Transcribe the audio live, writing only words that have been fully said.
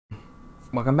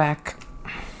Welcome back.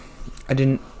 I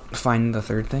didn't find the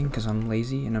third thing because I'm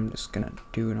lazy and I'm just gonna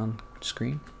do it on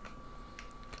screen.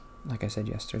 Like I said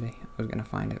yesterday, I was gonna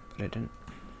find it, but I didn't.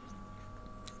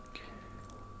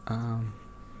 I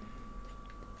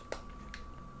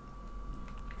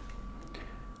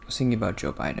was thinking about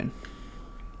Joe Biden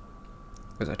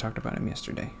because I talked about him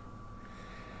yesterday.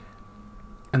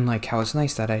 And like how it's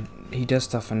nice that he does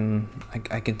stuff and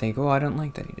I can think, oh, I don't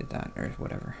like that he did that or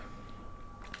whatever.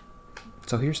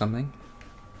 So here's something.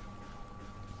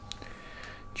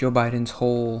 Joe Biden's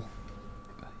whole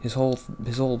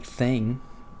thing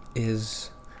is,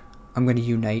 I'm going to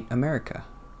unite America.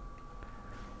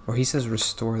 Or he says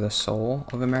restore the soul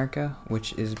of America,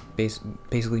 which is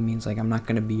basically means like I'm not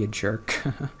going to be a jerk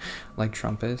like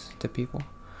Trump is to people.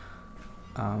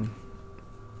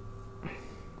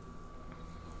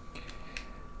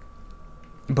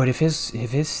 But if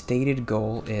his stated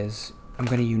goal is I'm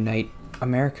going to unite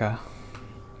America,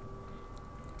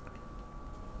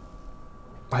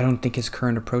 I don't think his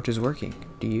current approach is working.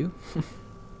 Do you?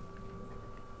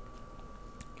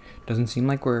 Doesn't seem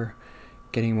like we're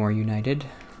getting more united.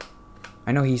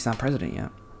 I know he's not president yet.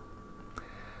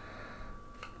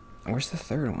 Where's the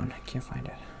third one? I can't find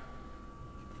it.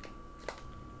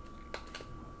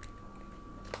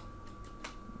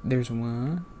 There's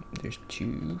one. There's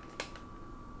two.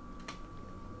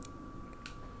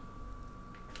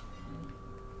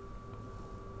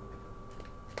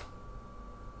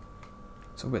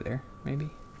 It's over there, maybe.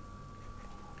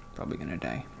 Probably gonna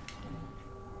die.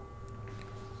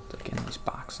 It's like in these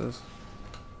boxes.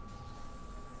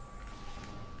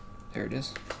 There it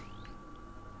is.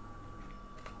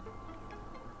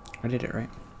 I did it right.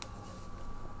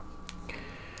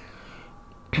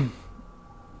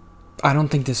 I don't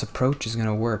think this approach is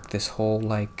gonna work. This whole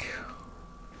like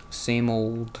same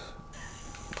old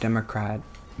Democrat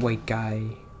white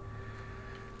guy,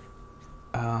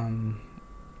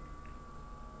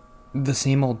 the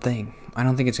same old thing. I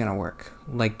don't think it's gonna work.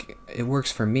 Like, it works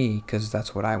for me because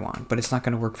that's what I want, but it's not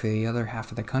gonna work for the other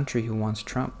half of the country who wants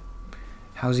Trump.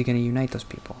 How's he gonna unite those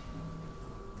people?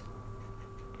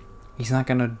 He's not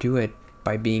gonna do it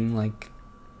by being like,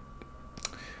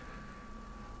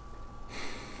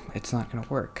 it's not gonna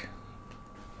work.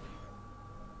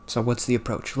 So what's the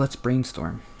approach? Let's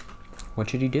brainstorm. What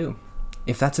should he do?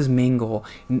 If that's his main goal,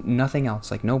 nothing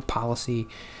else, like no policy,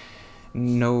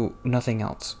 nothing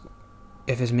else.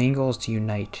 If his main goal is to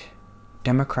unite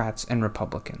Democrats and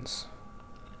Republicans,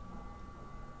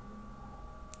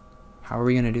 how are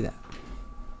we going to do that?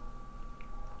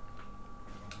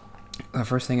 The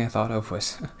first thing I thought of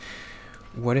was,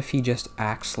 what if he just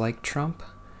acts like Trump,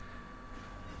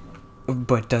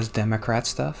 but does Democrat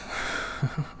stuff?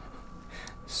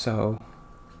 So,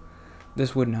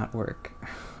 this would not work.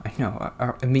 I know,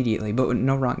 immediately, but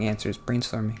no wrong answers.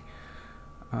 Brainstorming.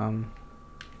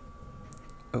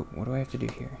 Oh, what do I have to do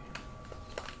here?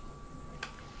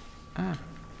 Ah.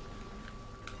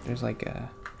 There's like a...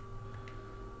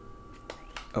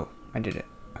 Oh, I did it.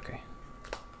 Okay.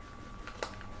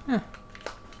 Huh.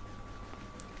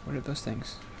 What are those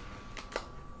things?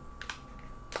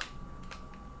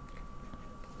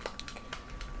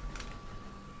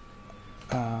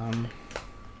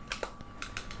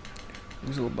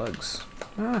 These little bugs.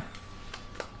 Ah.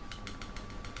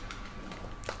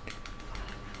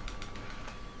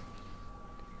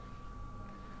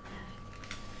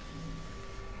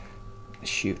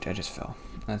 Shoot, I just fell.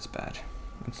 That's bad.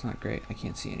 That's not great. I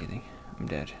can't see anything. I'm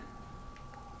dead.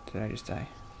 Did I just die?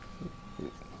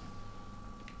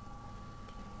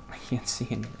 I can't see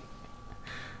anything.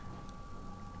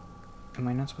 Am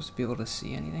I not supposed to be able to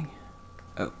see anything?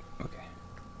 Oh, okay.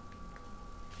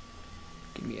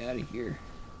 Get me out of here.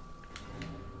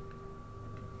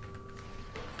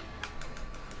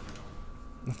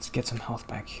 Let's get some health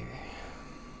back here.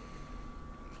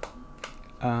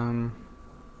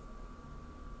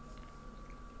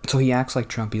 So he acts like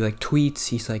Trump. He like tweets.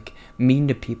 He's like mean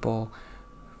to people.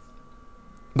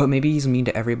 But maybe he's mean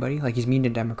to everybody. Like he's mean to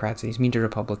Democrats and he's mean to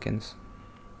Republicans.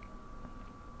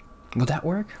 Would that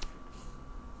work?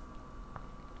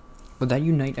 Would that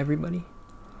unite everybody?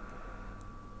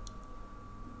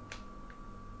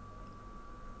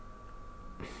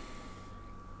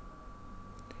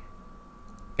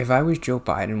 If I was Joe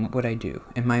Biden, what would I do?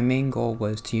 And my main goal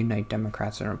was to unite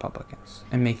Democrats and Republicans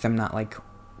and make them not like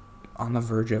on the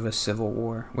verge of a civil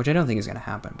war, which I don't think is going to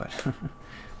happen, but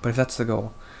but if that's the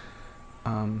goal,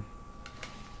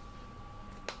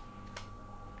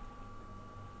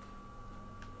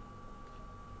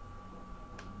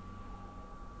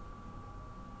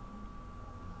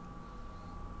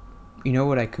 you know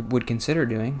what I would consider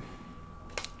doing?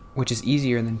 which is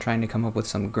easier than trying to come up with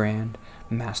some grand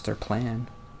master plan,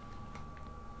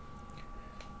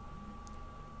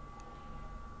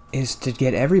 is to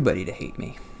get everybody to hate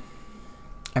me.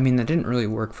 I mean, that didn't really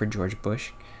work for George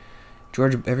Bush.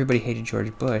 Everybody hated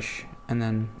George Bush, and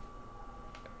then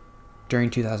during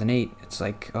 2008, it's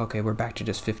like, okay, we're back to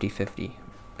just 50-50.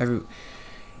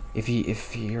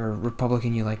 If you're a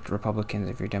Republican, you like Republicans.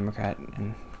 If you're a Democrat,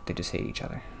 and they just hate each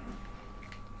other.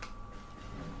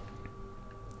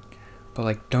 But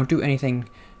like, don't do anything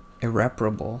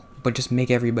irreparable, but just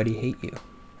make everybody hate you,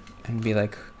 and be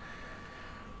like,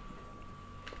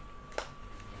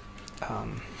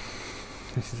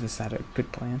 is that a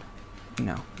good plan?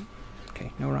 No.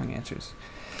 Okay, no wrong answers.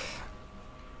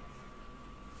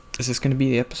 Is this gonna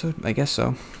be the episode? I guess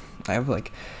so. I have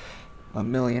like a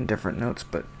million different notes,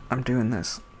 but I'm doing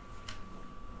this.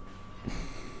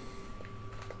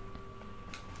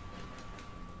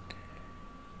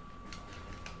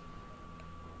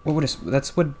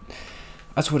 That's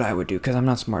what I would do, because I'm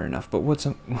not smart enough. But what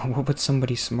would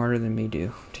somebody smarter than me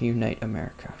do to unite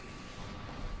America?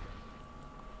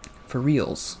 For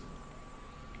reals.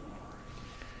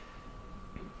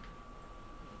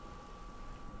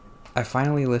 I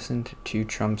finally listened to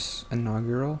Trump's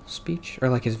inaugural speech, or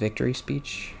like his victory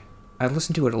speech. I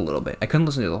listened to it a little bit. I couldn't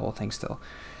listen to the whole thing still.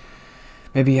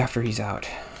 Maybe after he's out.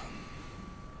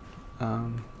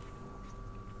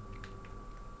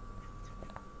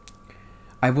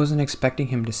 I wasn't expecting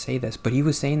him to say this, but he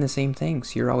was saying the same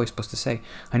things you're always supposed to say.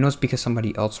 I know it's because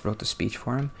somebody else wrote the speech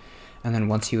for him, and then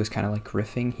once he was kind of like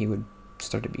riffing, he would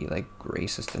start to be like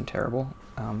racist and terrible.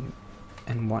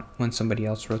 And when somebody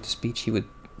else wrote the speech,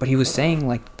 but he was saying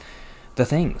like the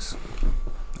things.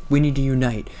 We need to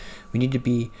unite. We need to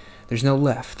be, there's no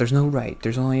left, there's no right,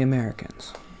 there's only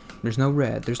Americans. There's no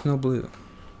red, there's no blue.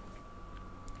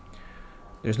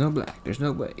 There's no black, there's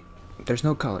no white. There's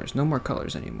no colors, no more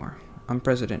colors anymore. I'm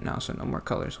president now, so no more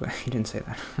colors. Wait, he didn't say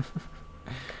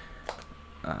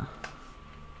that.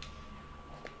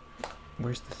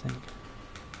 Where's the thing?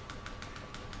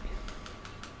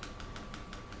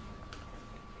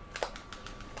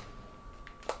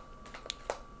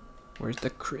 Where's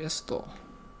the crystal?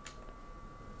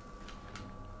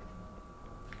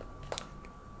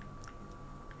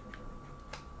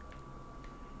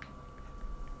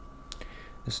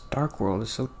 This dark world is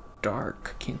so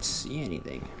dark, I can't see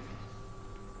anything.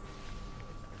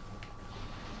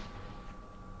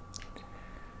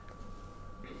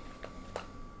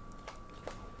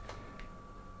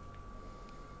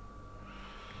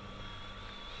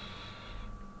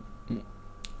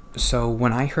 So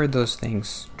when I heard those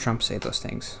things, Trump say those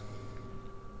things,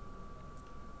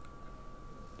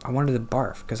 I wanted to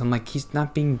barf, because I'm like, he's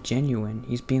not being genuine.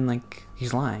 He's being like,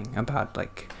 he's lying about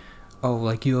like, oh,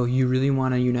 like, you really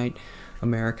want to unite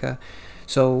America?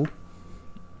 So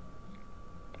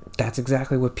that's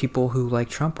exactly what people who like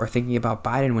Trump are thinking about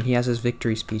Biden when he has his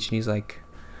victory speech, and he's like,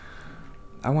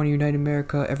 I want to unite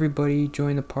America. Everybody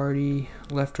join the party,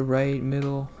 left to right,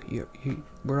 middle.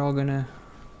 We're all gonna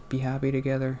be happy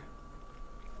together.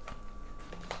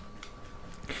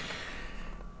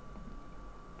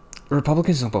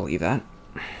 Republicans don't believe that,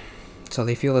 so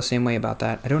they feel the same way about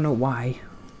that. I don't know why.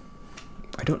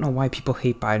 I don't know why people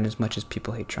hate Biden as much as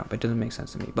people hate Trump. It doesn't make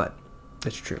sense to me, but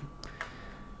it's true,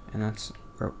 and that's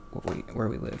where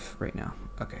we live right now.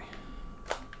 Okay,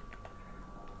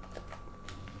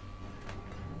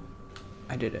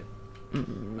 I did it.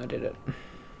 I did it.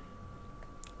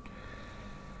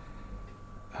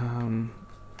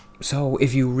 So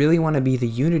if you really want to be the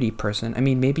unity person, I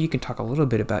mean, maybe you can talk a little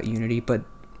bit about unity, but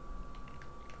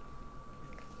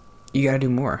you gotta do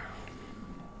more.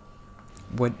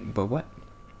 What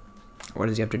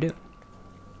does he have to do?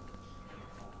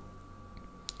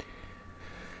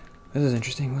 This is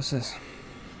interesting. What's this?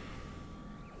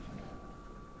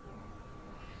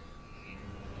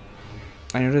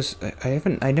 I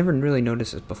never really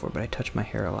noticed this before, but I touch my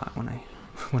hair a lot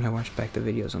when I watch back the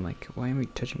videos. I'm like, why am I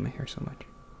touching my hair so much?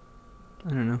 I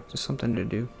don't know, just something to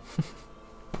do.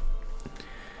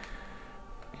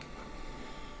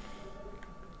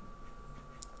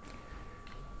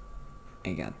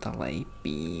 I got the light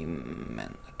beam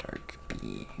and the dark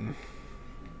beam.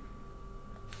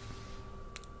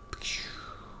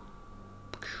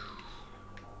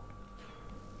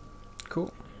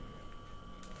 Cool.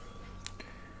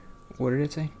 What did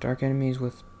it say? Dark enemies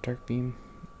with dark beam.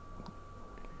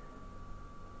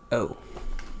 Oh.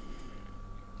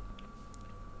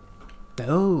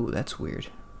 Oh, that's weird.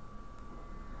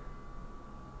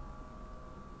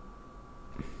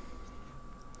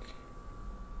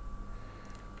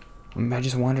 I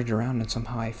just wandered around and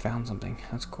somehow I found something.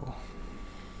 That's cool.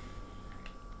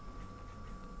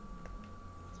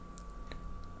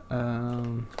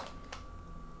 I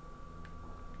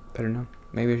don't know.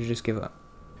 Maybe I should just give up.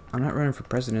 I'm not running for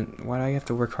president. Why do I have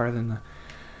to work harder than the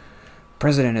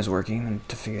president is working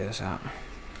to figure this out?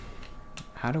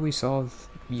 How do we solve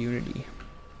unity?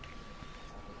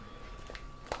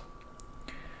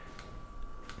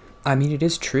 I mean, it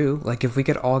is true. Like, if we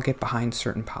could all get behind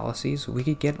certain policies, we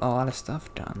could get a lot of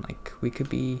stuff done. Like, we could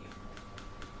be...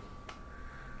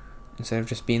 Instead of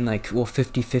just being like, well,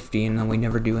 50-50 and then we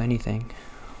never do anything.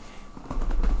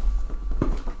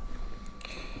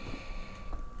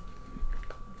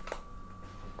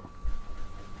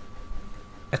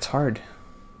 It's hard.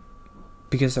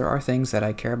 Because there are things that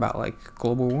I care about, like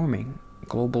global warming.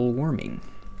 Global warming.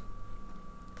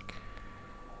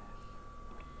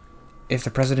 If the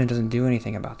president doesn't do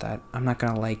anything about that, I'm not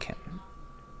going to like him.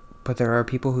 But there are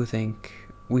people who think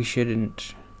we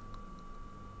shouldn't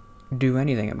do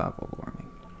anything about global warming.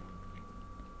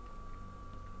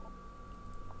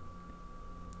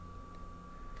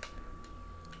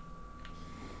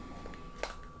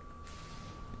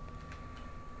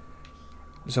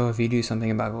 So if you do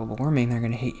something about global warming, they're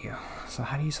going to hate you. So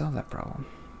how do you solve that problem?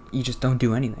 You just don't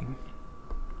do anything.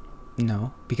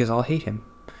 No, because I'll hate him.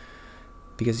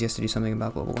 Because he has to do something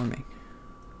about global warming.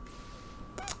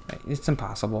 It's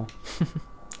impossible.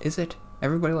 Is it?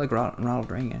 Everybody liked Ronald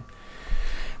Reagan.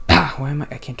 Why am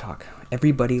I can't talk.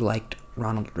 Everybody liked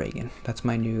Ronald Reagan. That's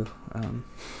my new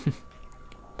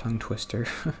tongue twister.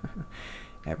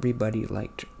 Everybody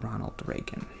liked Ronald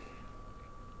Reagan.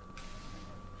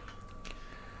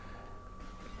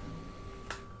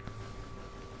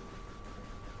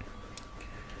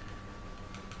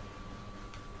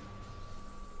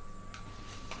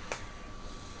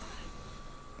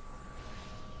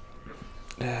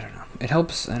 I don't know. It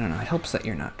helps. I don't know. It helps that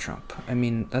you're not Trump. I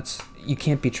mean, you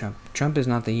can't be Trump. Trump is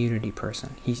not the unity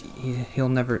person. He'll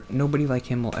never. Nobody like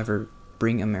him will ever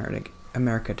bring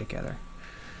America together.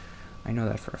 I know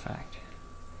that for a fact.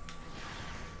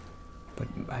 But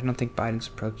I don't think Biden's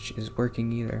approach is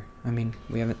working either. I mean,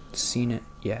 we haven't seen it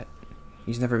yet.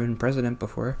 He's never been president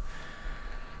before,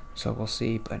 so we'll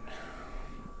see. But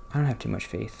I don't have too much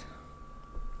faith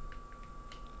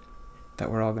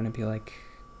that we're all going to be like.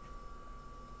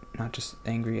 Not just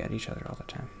angry at each other all the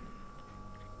time.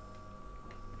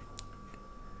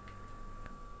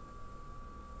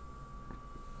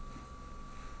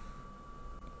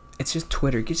 It's just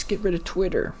Twitter. Just get rid of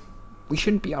Twitter. We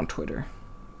shouldn't be on Twitter.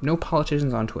 No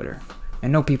politicians on Twitter.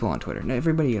 And no people on Twitter.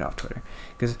 Everybody get off Twitter.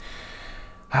 Because,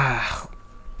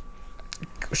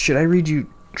 should I read you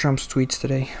Trump's tweets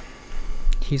today?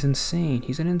 He's insane.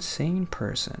 He's an insane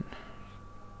person.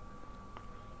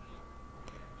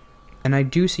 And I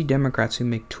do see Democrats who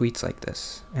make tweets like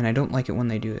this, and I don't like it when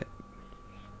they do it.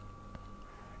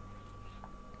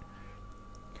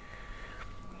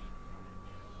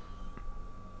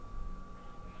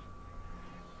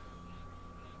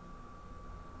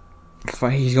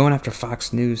 He's going after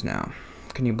Fox News now.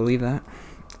 Can you believe that?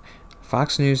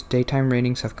 Fox News daytime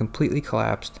ratings have completely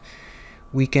collapsed.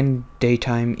 Weekend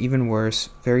daytime even worse.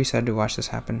 Very sad to watch this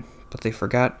happen, but they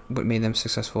forgot what made them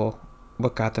successful.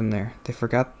 What got them there? They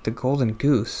forgot the golden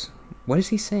goose. What is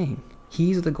he saying?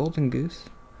 He's the golden goose?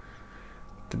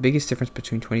 The biggest difference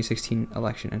between 2016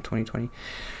 election and 2020.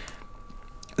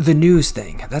 The news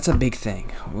thing. That's a big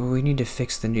thing. Well, we need to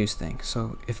fix the news thing.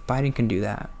 So if Biden can do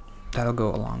that, that'll go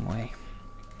a long way.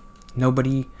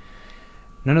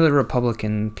 None of the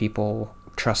Republican people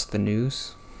trust the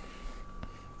news.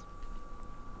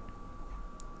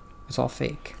 It's all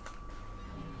fake.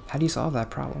 How do you solve that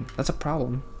problem? That's a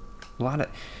problem.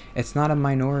 It's not a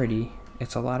minority,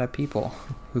 it's a lot of people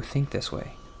who think this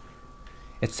way.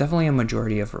 It's definitely a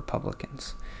majority of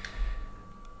Republicans.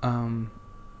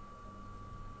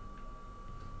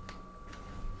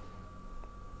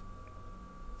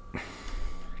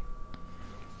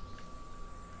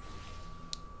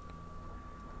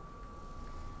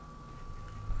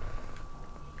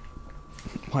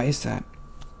 Why is that?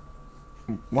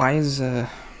 Why is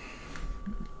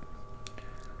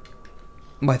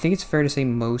well, I think it's fair to say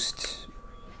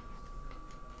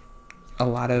a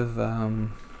lot of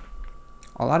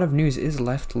news is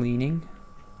left leaning.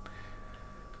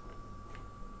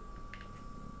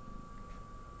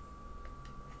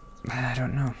 I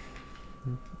don't know.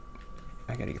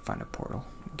 I gotta find a portal.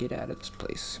 Get out of this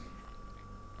place.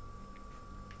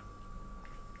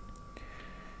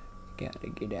 Gotta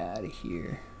get out of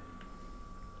here.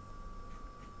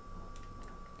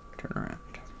 Turn around.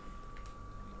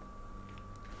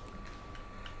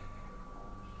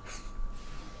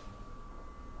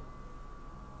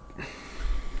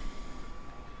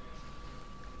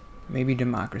 Maybe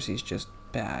democracy is just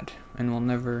bad and we'll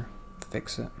never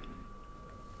fix it.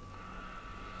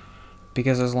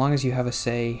 Because as long as you have a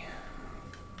say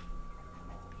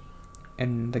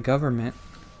in the government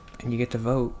and you get to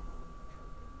vote,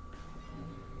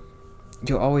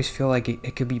 you'll always feel like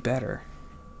it could be better.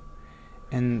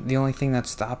 And the only thing that's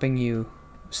stopping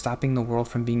the world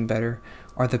from being better,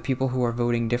 are the people who are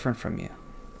voting different from you.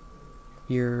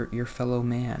 Your fellow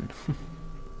man.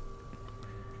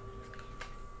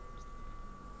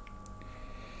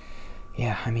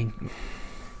 Yeah, I mean,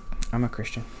 I'm a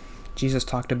Christian. Jesus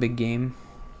talked a big game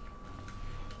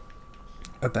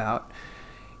about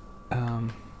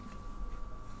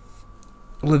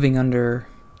living under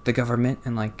the government,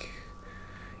 and like,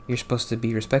 you're supposed to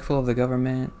be respectful of the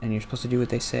government and you're supposed to do what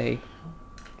they say.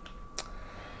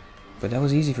 But that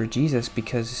was easy for Jesus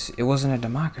because it wasn't a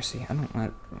democracy. I don't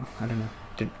know.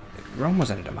 Rome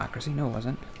wasn't a democracy. No, it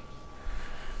wasn't.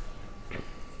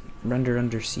 Render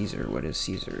under Caesar what is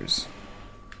Caesar's.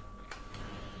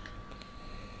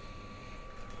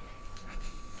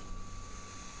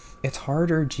 It's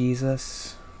harder,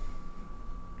 Jesus.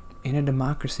 In a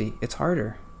democracy, it's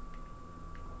harder.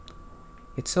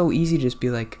 It's so easy to just be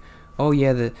like, oh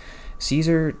yeah, the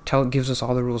Caesar gives us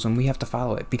all the rules and we have to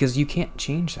follow it, because you can't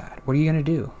change that. What are you gonna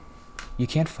do? You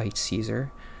can't fight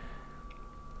Caesar.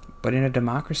 But in a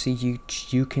democracy,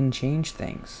 you can change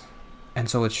things, and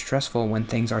so it's stressful when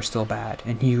things are still bad,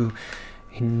 and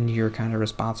you're kind of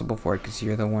responsible for it because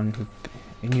you're the one who,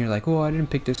 and you're like, oh, I didn't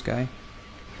pick this guy.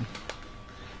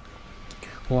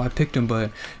 Well, I picked him,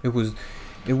 but it was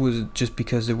just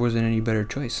because there wasn't any better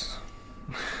choice.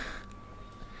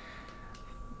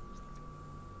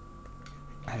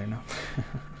 I don't know.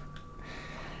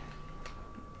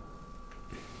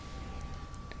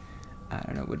 I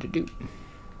don't know what to do.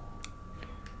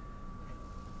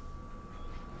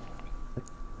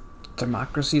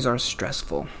 Democracies are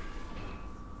stressful.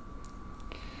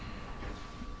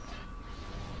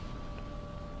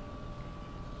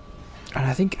 And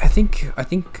I think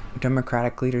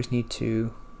democratic leaders need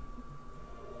to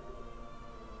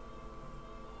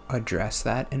address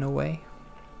that in a way.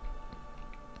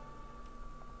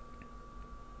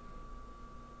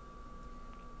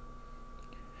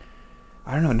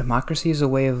 I don't know, democracy is a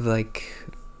way of like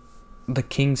the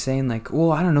king saying like,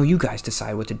 well, I don't know, you guys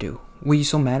decide what to do. Were you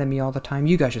so mad at me all the time?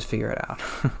 You guys just figure it out.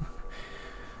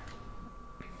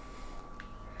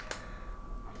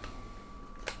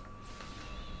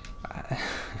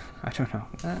 I don't know.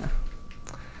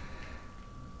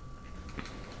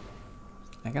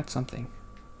 I got something.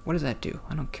 What does that do?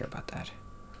 I don't care about that.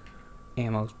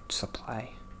 Ammo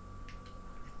supply.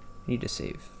 Need to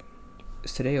save.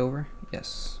 Is today over?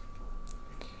 Yes.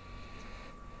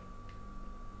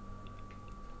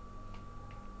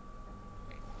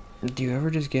 Do you ever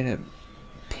just get a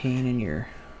pain in your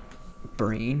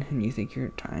brain and you think you're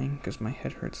dying? Because my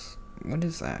head hurts. What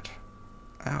is that?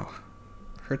 Ow.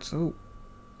 Hurts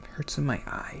in my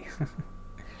eye.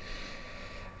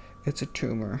 It's a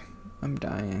tumor. I'm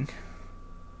dying.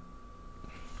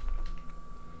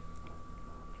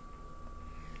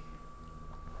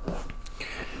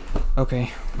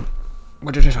 Okay.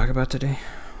 What did I talk about today?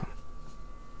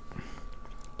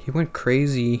 He went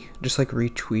crazy just like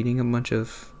retweeting a bunch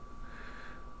of...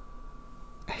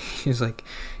 He's like,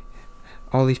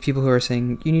 all these people who are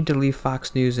saying, you need to leave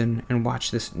Fox News and watch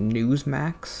this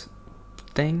Newsmax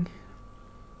thing.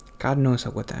 God knows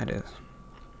what that is.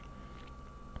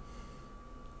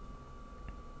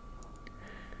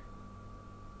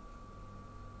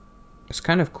 It's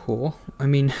kind of cool. I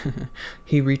mean,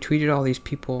 he retweeted all these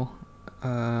people.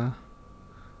 Let's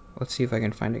see if I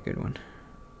can find a good one.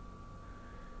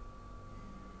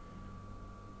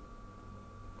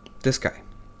 This guy.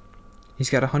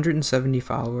 He's got 170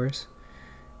 followers.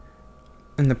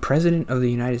 And the President of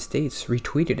the United States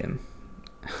retweeted him.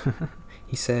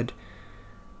 He said,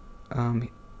 okay,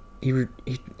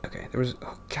 there was,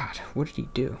 oh God, what did he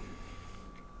do?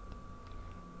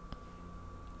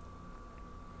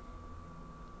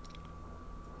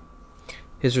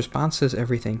 His response says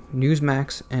everything.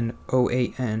 Newsmax and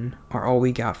OAN are all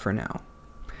we got for now.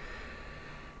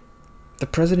 The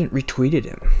president retweeted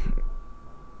him.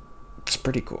 It's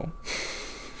pretty cool.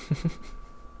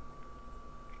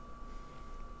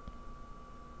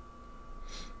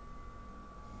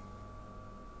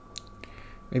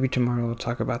 Maybe tomorrow we'll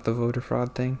talk about the voter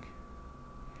fraud thing.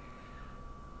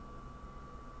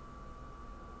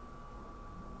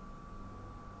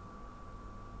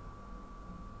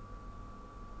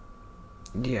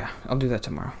 Yeah, I'll do that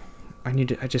tomorrow. I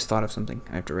just thought of something.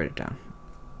 I have to write it down.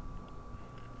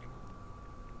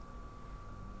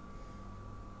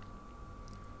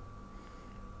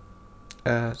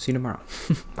 See you tomorrow.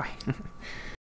 Bye.